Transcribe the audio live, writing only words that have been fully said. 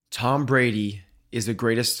Tom Brady is the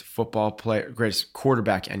greatest football player, greatest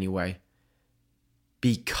quarterback anyway,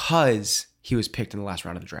 because he was picked in the last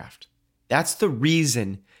round of the draft. That's the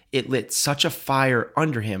reason it lit such a fire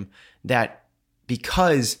under him, that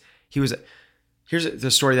because he was... Here's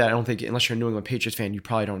the story that I don't think, unless you're a New England Patriots fan, you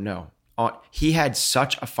probably don't know. He had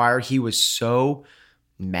such a fire. He was so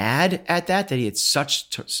mad at that he had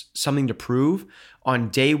something to prove. On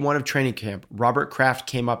day one of training camp, Robert Kraft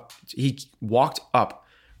came up. He walked up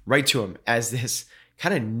right to him as this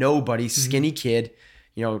kind of nobody, skinny kid,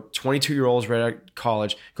 22-year-olds right out of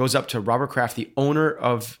college, goes up to Robert Kraft, the owner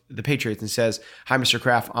of the Patriots, and says, "Hi, Mr.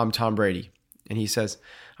 Kraft, I'm Tom Brady." And he says,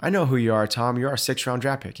 "I know who you are, Tom. You're our 6th-round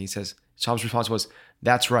draft pick." And he says, Tom's response was,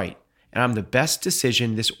 "That's right. And I'm the best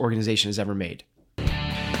decision this organization has ever made."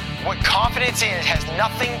 What confidence is has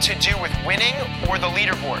nothing to do with winning or the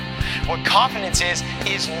leaderboard. What confidence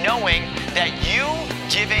is knowing that you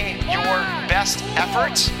giving your best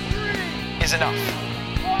effort is enough.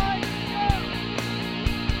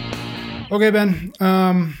 Okay, Ben.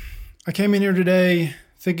 I came in here today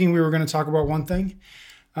thinking we were going to talk about one thing.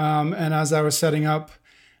 And as I was setting up,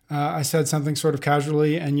 I said something sort of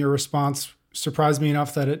casually, and your response surprised me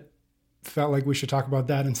enough that it felt like we should talk about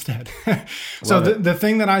that instead. So the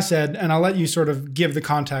thing that I said, and I'll let you sort of give the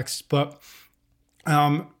context, but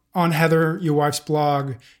on Heather, your wife's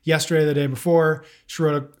blog, yesterday, the day before, she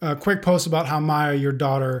wrote a quick post about how Maya, your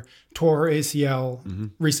daughter, tore her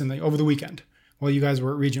ACL recently, over the weekend, while you guys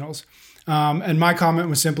were at regionals. And my comment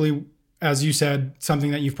was simply, as you said,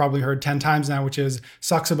 something that you've probably heard 10 times now, which is,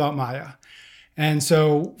 sucks about Maya. And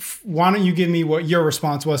so why don't you give me what your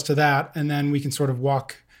response was to that, and then we can sort of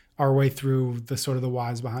walk our way through the sort of the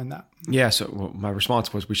whys behind that. Yeah. So my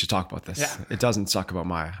response was, we should talk about this. Yeah. It doesn't suck about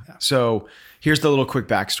Maya. Yeah. So here's the little quick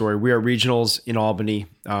backstory. We are at regionals in Albany,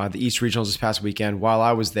 the East regionals this past weekend. While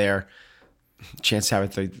I was there, chance to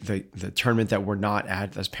have the tournament that we're not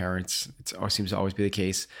at as parents, it seems to always be the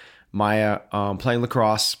case. Maya, playing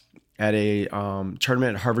lacrosse at a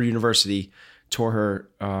tournament at Harvard University, tore her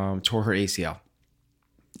ACL.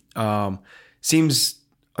 Seems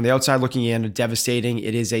on the outside looking in devastating.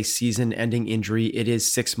 It is a season-ending injury. It is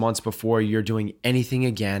 6 months before you're doing anything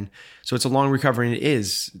again. So it's a long recovery, and it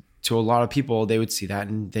is. To a lot of people, they would see that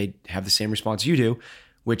and they have the same response you do,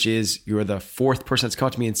 which is, you're the 4th person that's come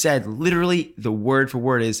up to me and said, literally the word for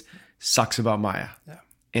word is, sucks about Maya. Yeah.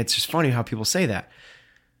 And it's just funny how people say that.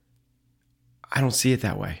 I don't see it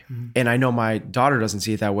that way. Mm-hmm. And I know my daughter doesn't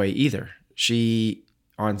see it that way either. She,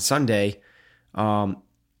 on Sunday,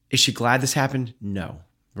 is she glad this happened? No,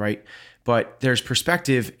 right? But there's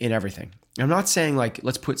perspective in everything. I'm not saying like,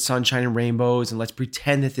 let's put sunshine and rainbows and let's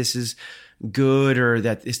pretend that this is good or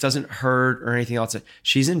that this doesn't hurt or anything else.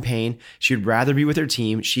 She's in pain. She'd rather be with her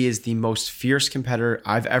team. She is the most fierce competitor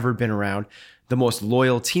I've ever been around, the most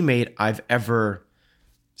loyal teammate I've ever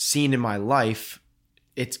seen in my life.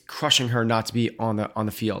 It's crushing her not to be on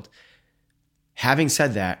the field. Having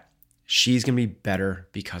said that, she's going to be better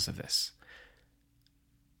because of this.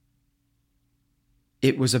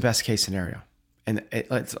 It was a best case scenario. And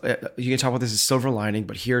you can talk about this as silver lining,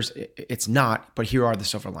 but it's not, but here are the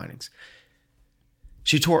silver linings.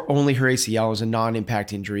 She tore only her ACL. It was a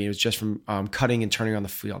non-impact injury. It was just from cutting and turning on the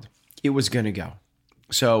field. It was going to go.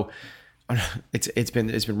 So it's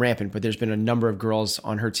been rampant, but there's been a number of girls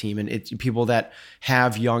on her team, and it's people that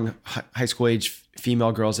have young high school age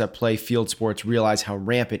female girls that play field sports realize how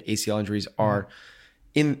rampant ACL injuries are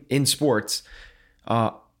in sports.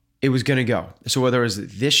 It was going to go. So whether it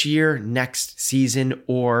was this year, next season,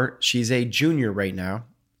 or she's a junior right now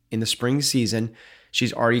in the spring season,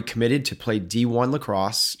 she's already committed to play D1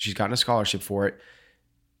 lacrosse. She's gotten a scholarship for it.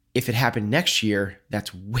 If it happened next year,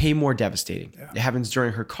 that's way more devastating. Yeah. It happens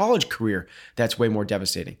during her college career, that's way more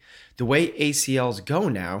devastating. The way ACLs go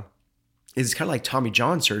now is kind of like Tommy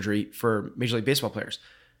John surgery for Major League Baseball players.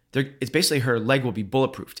 It's basically her leg will be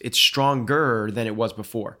bulletproofed. It's stronger than it was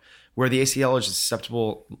before. Where the ACL is a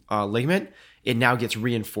susceptible ligament, it now gets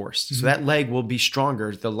reinforced. Mm-hmm. So that leg will be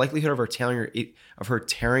stronger. The likelihood of her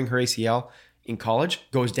tearing her ACL in college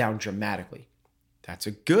goes down dramatically. That's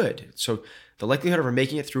a good. So the likelihood of her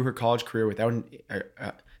making it through her college career without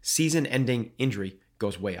a season-ending injury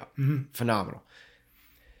goes way up. Mm-hmm. Phenomenal.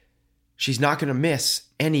 She's not going to miss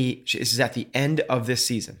any. This is at the end of this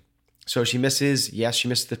season. So she misses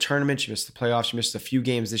the tournament. She missed the playoffs. She missed a few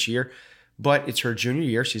games this year. But it's her junior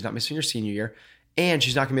year. She's not missing her senior year. And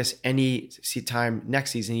she's not going to miss any time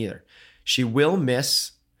next season either. She will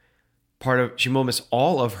miss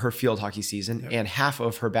all of her field hockey season and half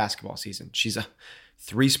of her basketball season. She's a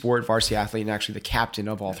 3-sport varsity athlete and actually the captain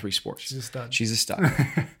of all 3 sports. She's a stud.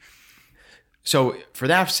 So for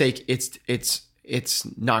that sake, it's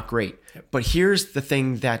not great. But here's the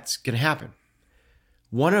thing that's going to happen.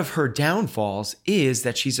 One of her downfalls is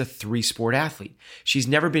that she's a 3-sport athlete. She's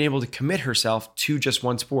never been able to commit herself to just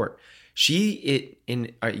one sport. She,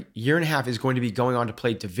 in a year and a half, is going to be going on to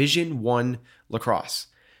play Division I lacrosse.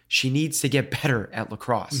 She needs to get better at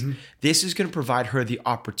lacrosse. This is going to provide her the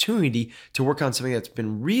opportunity to work on something that's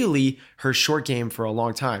been really her short game for a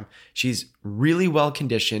long time. She's really well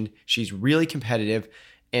conditioned. She's really competitive,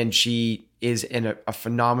 and she is a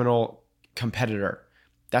phenomenal competitor.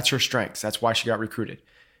 That's her strengths. That's why she got recruited.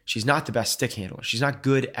 She's not the best stick handler. She's not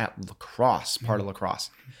good at lacrosse, part of lacrosse.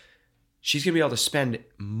 She's going to be able to spend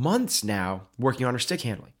months now working on her stick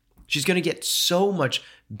handling. She's going to get so much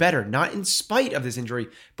better, not in spite of this injury,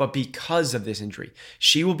 but because of this injury.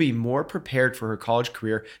 She will be more prepared for her college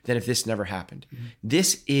career than if this never happened.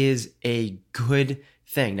 This is a good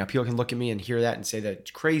thing. Now, people can look at me and hear that and say that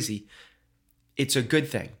it's crazy. It's a good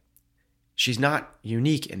thing. She's not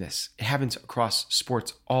unique in this. It happens across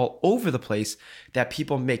sports all over the place that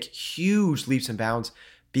people make huge leaps and bounds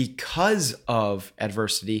because of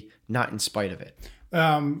adversity, not in spite of it.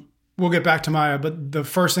 We'll get back to Maya, but the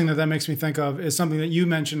first thing that makes me think of is something that you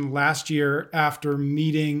mentioned last year after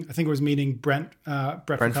meeting, I think it was meeting Brent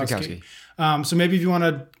Fikowski. So maybe if you want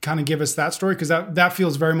to kind of give us that story, because that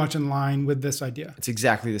feels very much in line with this idea. It's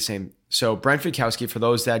exactly the same. So Brent Fikowski, for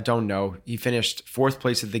those that don't know, he finished 4th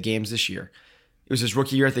place at the games this year. It was his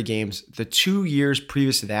rookie year at the games. The 2 years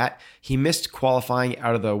previous to that, he missed qualifying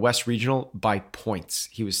out of the West Regional by points.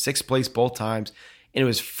 He was 6th place both times, and it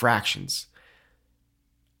was fractions.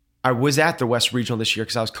 I was at the West Regional this year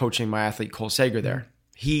because I was coaching my athlete Cole Sager there.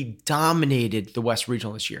 He dominated the West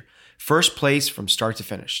Regional this year. 1st place from start to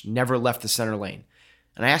finish. Never left the center lane.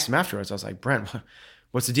 And I asked him afterwards, I was like, Brent,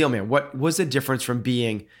 what's the deal, man? What was the difference from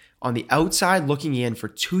being on the outside looking in for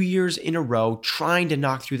 2 years in a row, trying to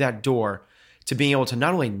knock through that door, to being able to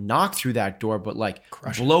not only knock through that door, but like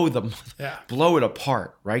blow it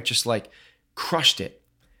apart, right? Just like crushed it.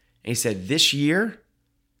 And he said, this year,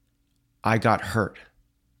 I got hurt.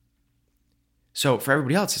 So for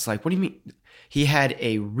everybody else, it's like, what do you mean? He had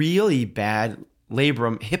a really bad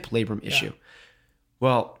hip labrum issue.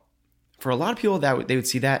 Well, for a lot of people, they would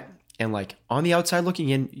see that and like on the outside looking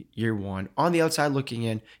in, year 1, on the outside looking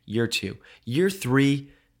in, year 2, year 3,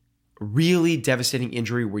 really devastating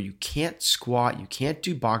injury where you can't squat, you can't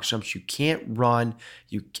do box jumps, you can't run,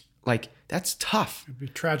 that's tough. It'd be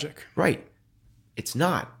tragic. Right. It's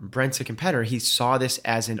not. Brent's a competitor. He saw this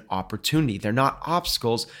as an opportunity. They're not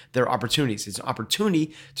obstacles, they're opportunities. It's an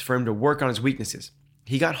opportunity for him to work on his weaknesses.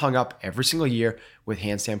 He got hung up every single year with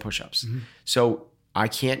handstand push-ups. So I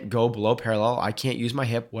can't go below parallel. I can't use my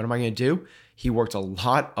hip. What am I going to do? He worked a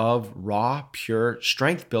lot of raw, pure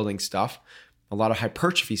strength building stuff, a lot of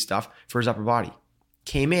hypertrophy stuff for his upper body.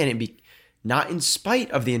 Came in and not in spite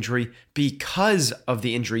of the injury, because of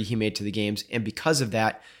the injury he made to the games. And because of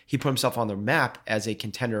that, he put himself on the map as a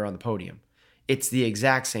contender on the podium. It's the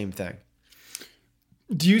exact same thing.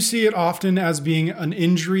 Do you see it often as being an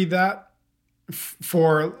injury that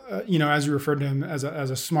for, as you referred to him as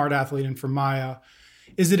a smart athlete, and for Maya,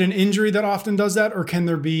 is it an injury that often does that? Or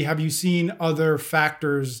have you seen other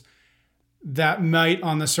factors that might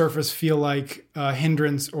on the surface feel like a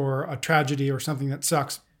hindrance or a tragedy or something that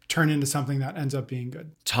sucks turn into something that ends up being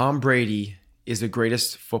good? Tom Brady is the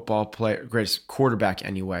greatest football player, greatest quarterback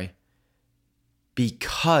anyway,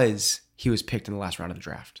 because he was picked in the last round of the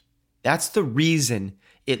draft. That's the reason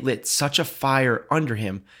it lit such a fire under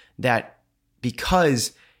him, that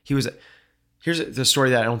because he was... Here's the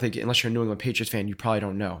story that I don't think, unless you're a New England Patriots fan, you probably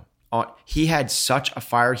don't know. He had such a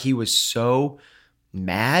fire. He was so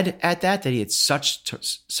mad at that he had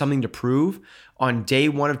something to prove. On day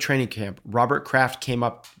 1 of training camp, Robert Kraft came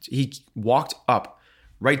up. He walked up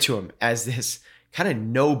right to him as this kind of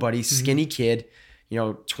nobody, skinny kid,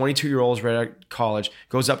 22-year-old right out of college,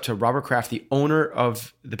 goes up to Robert Kraft, the owner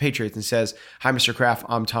of the Patriots, and says, "Hi, Mr. Kraft,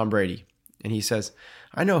 I'm Tom Brady." And he says,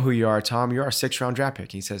 "I know who you are, Tom. You're our 6th-round draft pick."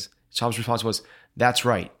 And he says, Tom's response was, "That's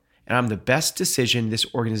right. And I'm the best decision this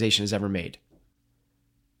organization has ever made."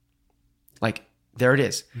 There it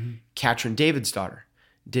is. Katrin Davidsdottir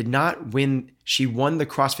did not win. She won the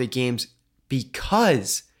CrossFit Games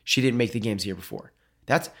because she didn't make the games the year before.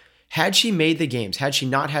 Had she made the games, had she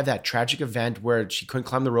not had that tragic event where she couldn't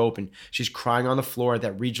climb the rope and she's crying on the floor at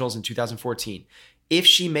that regionals in 2014, if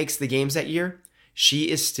she makes the games that year, she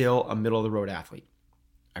is still a middle-of-the-road athlete.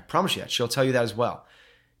 I promise you that. She'll tell you that as well.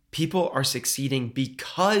 People are succeeding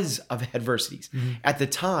because of adversities. At the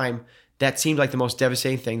time, that seemed like the most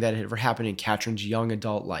devastating thing that had ever happened in Katrin's young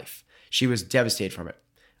adult life. She was devastated from it.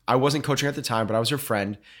 I wasn't coaching at the time, but I was her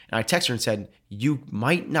friend. And I texted her and said, you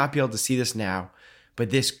might not be able to see this now, but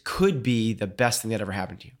this could be the best thing that ever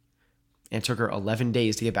happened to you. And it took her 11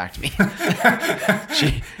 days to get back to me.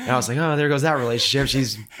 And I was like, oh, there goes that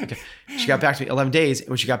relationship. She got back to me 11 days. And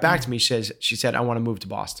when she got back to me, she said, I want to move to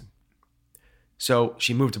Boston. So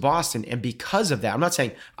she moved to Boston. And because of that, I'm not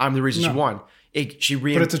saying I'm the reason she won. But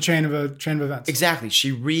it's a chain of events. Exactly.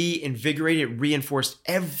 She reinvigorated, reinforced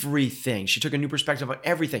everything. She took a new perspective on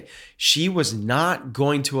everything. She was not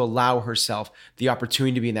going to allow herself the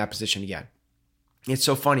opportunity to be in that position again. It's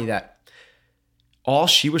so funny that all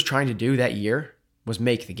she was trying to do that year was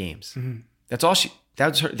make the games. Mm-hmm. That's all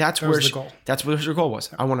that's what her goal was.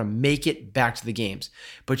 I want to make it back to the games.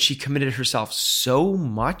 But she committed herself so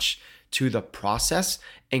much to the process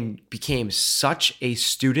and became such a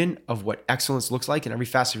student of what excellence looks like in every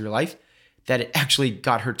facet of your life that it actually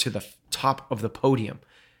got her to the top of the podium.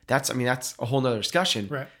 That's a whole nother discussion.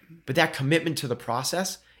 Right. But that commitment to the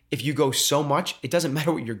process, if you go so much, it doesn't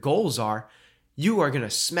matter what your goals are, you are going to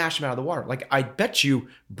smash them out of the water. Like, I bet you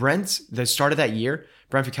the start of that year,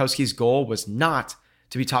 Brent Fikowski's goal was not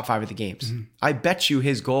to be top 5 of the games. Mm-hmm. I bet you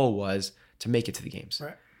his goal was to make it to the games.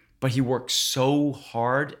 Right. But he worked so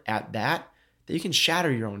hard at that you can shatter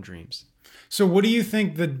your own dreams. So what do you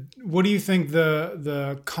think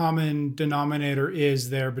the common denominator is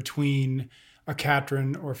there between a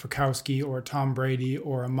Katrin or Fikowski or Tom Brady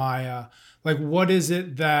or a Maya? Like, what is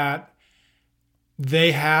it that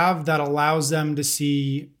they have that allows them to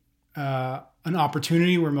see an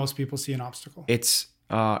opportunity where most people see an obstacle? It's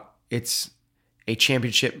a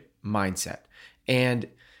championship mindset. And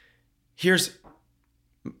here's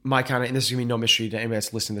my kind of, and this is going to be no mystery to anybody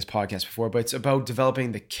that's listened to this podcast before, but it's about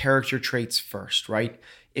developing the character traits first, right?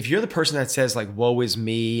 If you're the person that says like, woe is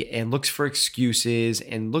me, and looks for excuses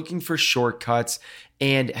and looking for shortcuts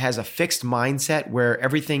and has a fixed mindset where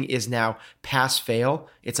everything is now pass fail,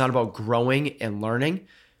 it's not about growing and learning.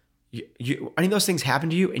 Any of those things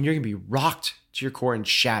happen to you and you're going to be rocked to your core and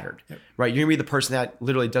shattered, right? You're going to be the person that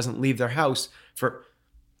literally doesn't leave their house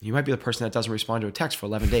you might be the person that doesn't respond to a text for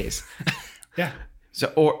 11 days. Yeah. So,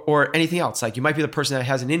 or anything else. Like, you might be the person that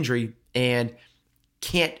has an injury and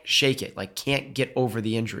can't shake it, like can't get over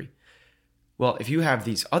the injury. Well, if you have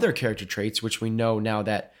these other character traits, which we know now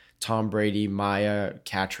that Tom Brady, Maya,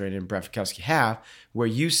 Katrin, and Brent Fikowski have, where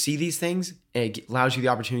you see these things and it allows you the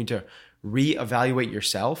opportunity to reevaluate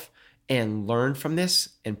yourself and learn from this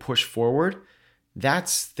and push forward.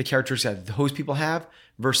 That's the characteristics that those people have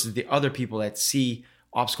versus the other people that see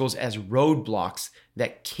obstacles as roadblocks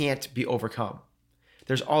that can't be overcome.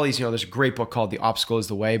 There's all these, there's a great book called The Obstacle is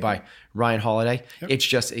the Way by Ryan Holiday. Yep. It's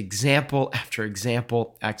just example after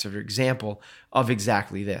example after example of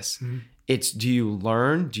exactly this. Mm-hmm. It's, do you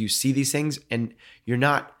learn? Do you see these things? And you're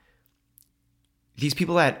not, these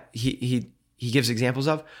people that he gives examples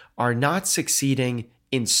of are not succeeding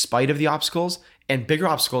in spite of the obstacles, and bigger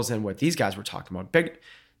obstacles than what these guys were talking about. Big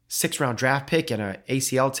 6th-round draft pick and an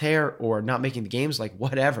ACL tear or not making the games, like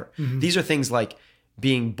whatever. Mm-hmm. These are things like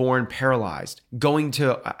being born paralyzed, going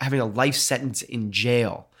to having a life sentence in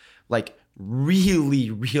jail, like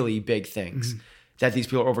really, really big things that these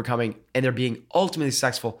people are overcoming, and they're being ultimately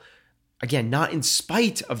successful. Again, not in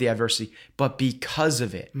spite of the adversity, but because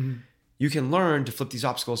of it. Mm-hmm. You can learn to flip these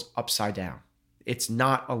obstacles upside down. It's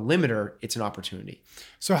not a limiter, it's an opportunity.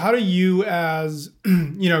 So how do you as,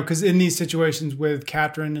 because in these situations with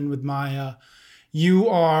Katrin and with Maya,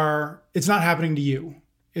 it's not happening to you.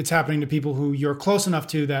 It's happening to people who you're close enough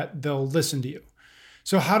to that they'll listen to you.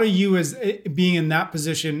 So how do you, as being in that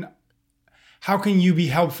position, how can you be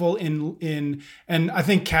helpful in and I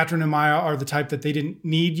think Katrin and Maya are the type that they didn't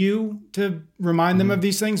need you to remind them of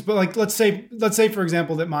these things. But like, let's say, for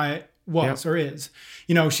example, that Maya was or is,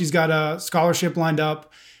 she's got a scholarship lined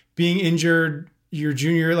up, being injured your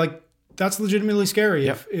junior, like that's legitimately scary,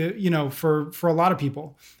 if for a lot of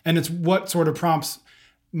people. And it's what sort of prompts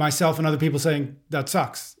myself and other people saying that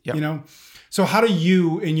sucks, So how do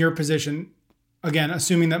you, in your position, again,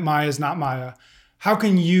 assuming that Maya is not Maya, how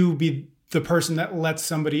can you be the person that lets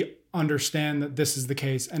somebody understand that this is the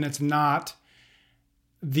case and it's not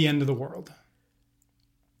the end of the world?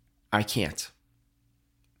 I can't. ...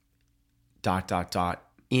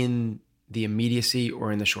 in the immediacy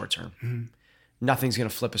or in the short term. Mm-hmm. Nothing's going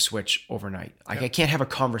to flip a switch overnight. Like I can't have a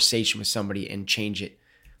conversation with somebody and change it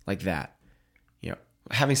like that.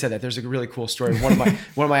 Having said that, there's a really cool story. One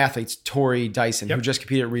of my athletes, Tori Dyson, who just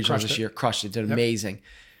competed at regionals this year, crushed it, did amazing.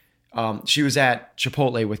 She was at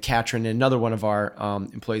Chipotle with Katrin and another one of our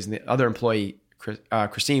employees, and the other employee,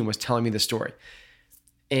 Christine, was telling me the story.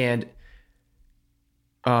 And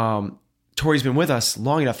Tori's been with us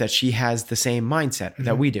long enough that she has the same mindset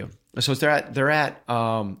that we do. So they're at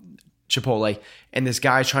Chipotle, and this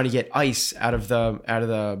guy's trying to get ice out of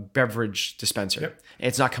the beverage dispenser. Yep. And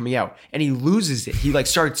it's not coming out, and he loses it. He like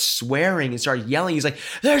starts swearing and starts yelling. He's like,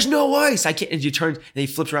 "There's no ice! I can't!" And he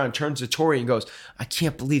flips around and turns to Tori and goes, "I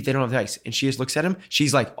can't believe they don't have the ice." And she just looks at him.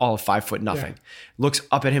 She's like all of 5'0" nothing. Yeah. Looks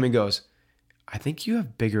up at him and goes, "I think you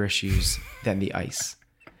have bigger issues than the ice."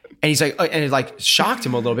 And he's like, and it like shocked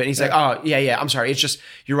him a little bit. And he's like, "Oh yeah, I'm sorry. It's just,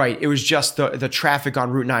 you're right. It was just the traffic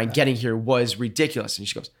on Route 9 getting here was ridiculous." And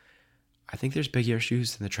she goes, "I think there's bigger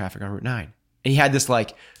issues than the traffic on Route 9. And he had this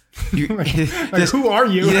like, who are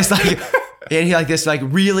you? This like, and he like this like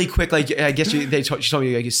really quick, like, I guess she told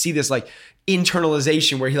me like, you see this like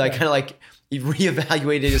internalization where he like kind of like, he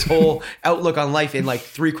reevaluated his whole outlook on life in like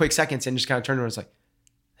 3 quick seconds and just kind of turned around and was like,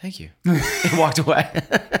 "Thank you," and walked away.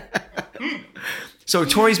 So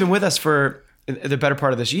Tori's been with us for the better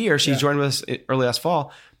part of this year. She joined with us early last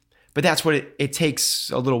fall, but that's what it takes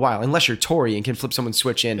a little while, unless you're Tori and can flip someone's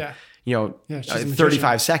switch in,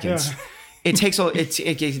 35 seconds. Yeah.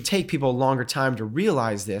 It can take people a longer time to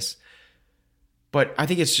realize this, but I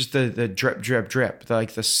think it's just the drip, drip, drip,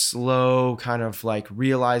 like the slow kind of like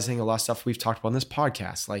realizing a lot of stuff we've talked about in this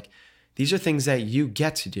podcast. Like, these are things that you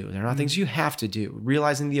get to do. They're not things you have to do.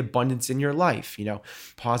 Realizing the abundance in your life,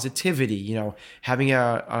 positivity, having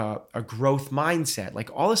a growth mindset, like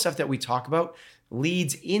all the stuff that we talk about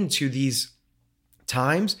leads into these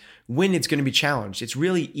times when it's going to be challenged. It's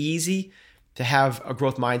really easy to have a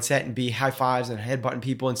growth mindset and be high fives and headbutting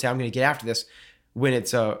people and say, "I'm going to get after this," when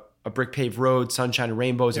it's a brick paved road, sunshine and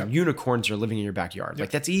rainbows, and unicorns are living in your backyard.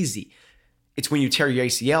 Like, that's easy. It's when you tear your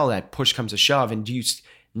ACL that push comes to shove, and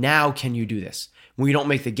now can you do this? When you don't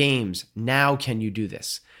make the games, now can you do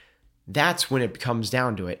this? That's when it comes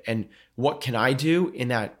down to it. And what can I do in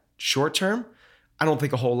that short term? I don't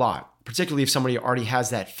think a whole lot, particularly if somebody already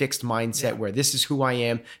has that fixed mindset where this is who I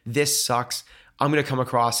am, this sucks. I'm going to come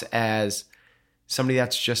across as somebody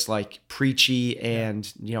that's just like preachy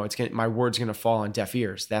and, my word's going to fall on deaf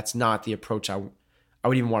ears. That's not the approach I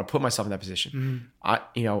would even want to put myself in that position.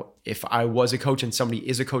 If I was a coach and somebody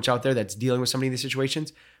is a coach out there that's dealing with somebody in these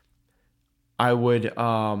situations, I would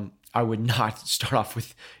not start off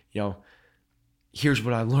with, here's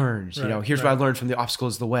what I learned. Here's what I learned from The Obstacle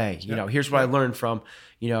Is the Way. Here's what I learned from,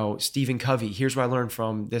 Stephen Covey. Here's what I learned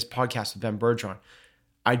from this podcast with Ben Bergeron.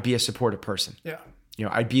 I'd be a supportive person. Yeah.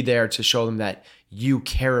 I'd be there to show them that you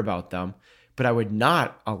care about them, but I would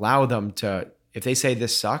not allow them to, if they say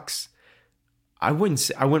this sucks, I wouldn't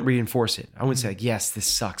reinforce it. I wouldn't say like, "Yes, this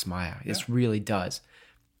sucks, Maya. This really does,"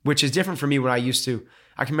 which is different for me when I used to.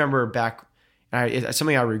 I can remember back, it's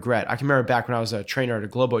something I regret. I can remember back when I was a trainer at a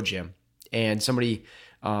Globo gym, and somebody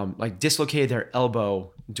like dislocated their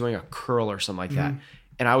elbow doing a curl or something like that,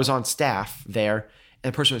 and I was on staff there,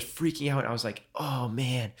 and the person was freaking out, and I was like, "Oh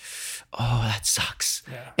man, that sucks."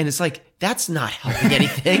 Yeah. And it's like, that's not helping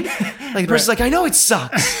anything. Like, the person's like, "I know it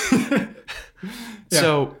sucks."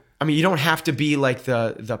 So, I mean, you don't have to be like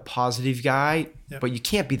the positive guy, but you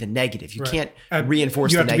can't be the negative. You can't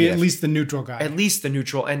reinforce the negative. You have to be at least the neutral guy. At least the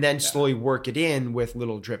neutral, and then slowly work it in with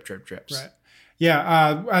little drip, drip, drips. Right.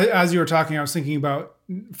 Yeah. As you were talking, I was thinking about,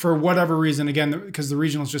 for whatever reason, again, because the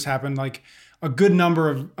regionals just happened, like a good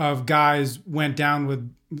number of guys went down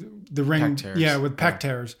with the ring, with pec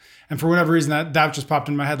tears. And for whatever reason, that just popped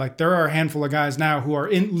in my head. Like, there are a handful of guys now who are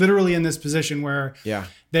literally in this position where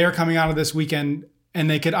they are coming out of this weekend, and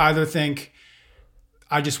they could either think,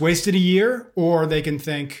 "I just wasted a year," or they can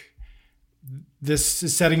think, "This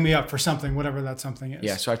is setting me up for something," whatever that something is.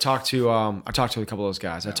 Yeah. So I talked to a couple of those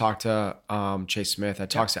guys. I talked to Chase Smith. I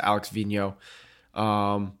talked to Alex Vigneault,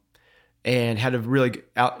 and had a really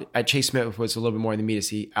at Chase Smith was a little bit more in the meat to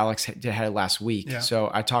see. Alex had it last week. Yeah. So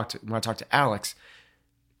when I talked to Alex,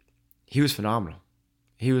 he was phenomenal.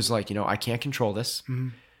 He was like, "I can't control this. Mm-hmm.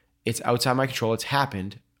 It's outside my control. It's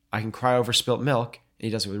happened. I can cry over spilt milk." And he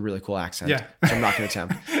does it with a really cool accent, which I'm not going to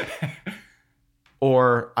attempt.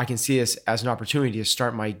 Or I can see this as an opportunity to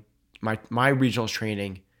start my regionals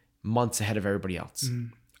training months ahead of everybody else. Mm.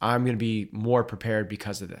 I'm going to be more prepared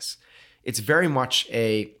because of this. It's very much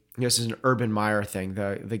this is an Urban Meyer thing,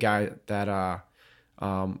 the guy that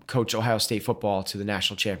coached Ohio State football to the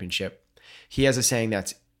national championship. He has a saying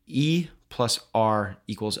that's E plus R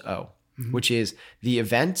equals O, which is the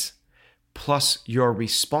event plus your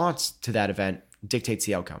response to that event dictates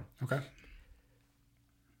the outcome. Okay.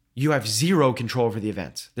 You have zero control over the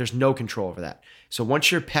event. There's no control over that. So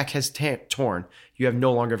once your pec has torn, you have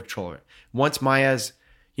no longer control over it. Once Maya's,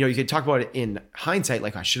 you can talk about it in hindsight,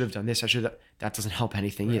 like, "I should have done this, that doesn't help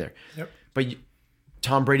anything either. Yep. But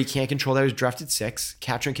Tom Brady can't control that he was drafted 6.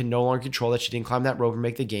 Katrin can no longer control that she didn't climb that rope and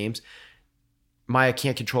make the games. Maya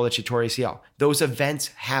can't control that she tore ACL. Those events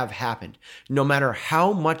have happened. No matter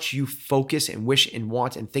how much you focus and wish and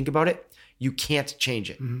want and think about it, you can't change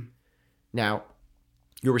it. Mm-hmm. Now,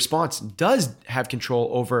 your response does have control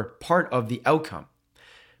over part of the outcome.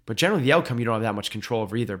 But generally, the outcome you don't have that much control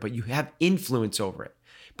over either, but you have influence over it.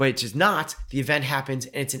 But it's just not the event happens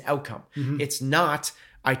and it's an outcome. Mm-hmm. It's not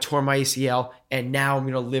I tore my ACL and now I'm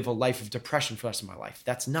going to live a life of depression for the rest of my life.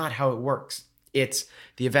 That's not how it works. It's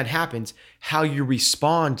the event happens. How you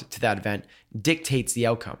respond to that event dictates the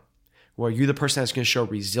outcome. Where you're the person that's going to show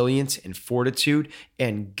resilience and fortitude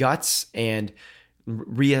and guts and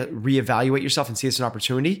reevaluate yourself and see it's an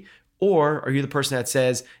opportunity? Or are you the person that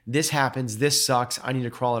says, this happens, this sucks, I need to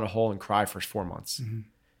crawl in a hole and cry for 4 months? Mm-hmm.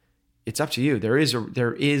 It's up to you. There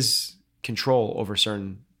is control over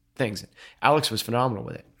certain things. Alex was phenomenal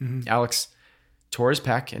with it. Mm-hmm. Alex tore his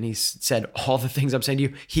pec and he said all the things I'm saying to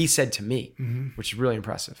you, he said to me, mm-hmm. which is really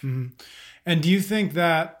impressive. Mm-hmm. And do you think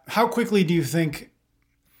that, how quickly do you think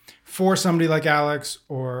for somebody like Alex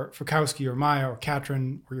or Fikowski or Maya or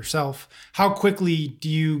Katrin or yourself, how quickly do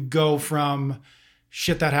you go from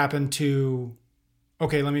shit that happened to,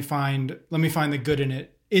 okay, let me find the good in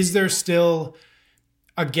it? Is there still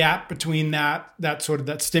a gap between that sort of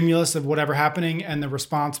that stimulus of whatever happening and the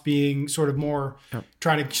response being sort of more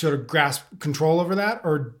trying to sort of grasp control over that,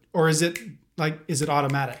 or is it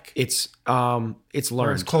automatic? It's learned.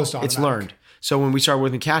 Or it's close to automatic. It's learned. So when we started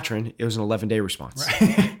with Katrin, it was an 11-day response,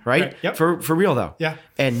 right? Right? Yep. For real though. Yeah.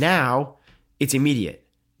 And now it's immediate.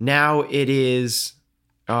 Now it is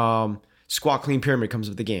squat clean pyramid comes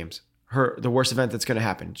with the games. The worst event that's going to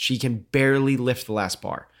happen. She can barely lift the last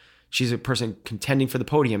bar. She's a person contending for the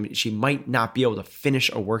podium. She might not be able to finish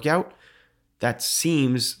a workout. That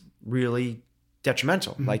seems really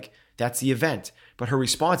detrimental. Mm-hmm. Like that's the event. But her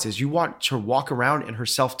response is you want to walk around and her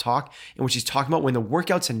self-talk and what she's talking about when the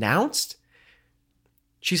workout's announced,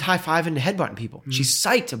 she's high-fiving and headbutting people. Mm-hmm. She's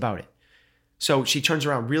psyched about it. So she turns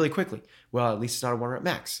around really quickly. Well, at least it's not a 1 rep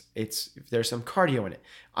max. If there's some cardio in it,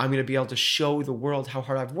 I'm going to be able to show the world how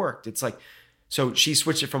hard I've worked. It's like, so she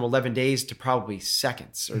switched it from 11 days to probably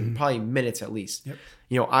seconds or mm-hmm. probably minutes at least. Yep.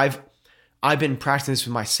 You know, I've been practicing this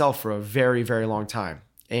with myself for a very, very long time.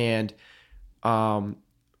 And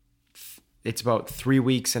it's about 3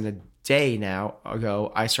 weeks and a day now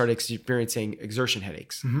ago, I started experiencing exertion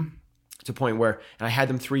headaches mm-hmm. to a point where, and I had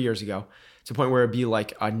them 3 years ago, to a point where it'd be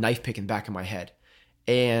like a knife pick in the back of my head.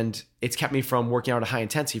 And it's kept me from working out at high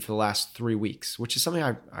intensity for the last 3 weeks, which is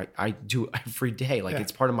something I do every day. Like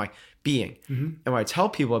it's part of my being. Mm-hmm. And when I tell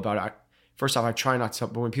people about it, first off, I try not to,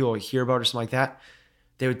 but when people hear about it or something like that,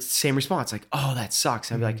 they would same response, like, oh, that sucks.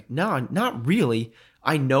 And I'd be like, no, not really.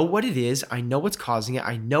 I know what it is. I know what's causing it.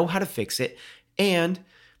 I know how to fix it. And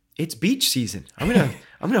it's beach season. I'm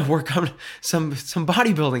gonna work on some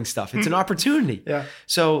bodybuilding stuff. It's an opportunity. Yeah.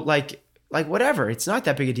 So like whatever, it's not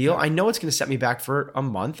that big a deal. I know it's going to set me back for a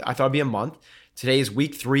month. I thought it'd be a month. Today is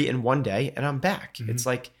week 3 in 1 day and I'm back. Mm-hmm. It's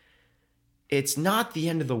like, it's not the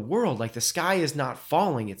end of the world. Like the sky is not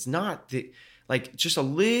falling. It's not like just a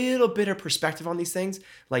little bit of perspective on these things.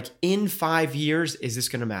 Like in 5 years, is this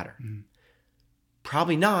going to matter? Mm-hmm.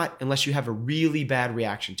 Probably not unless you have a really bad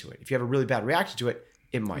reaction to it. If you have a really bad reaction to it,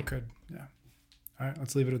 it might. It could. Yeah. All right.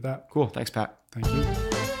 Let's leave it at that. Cool. Thanks, Pat. Thank you.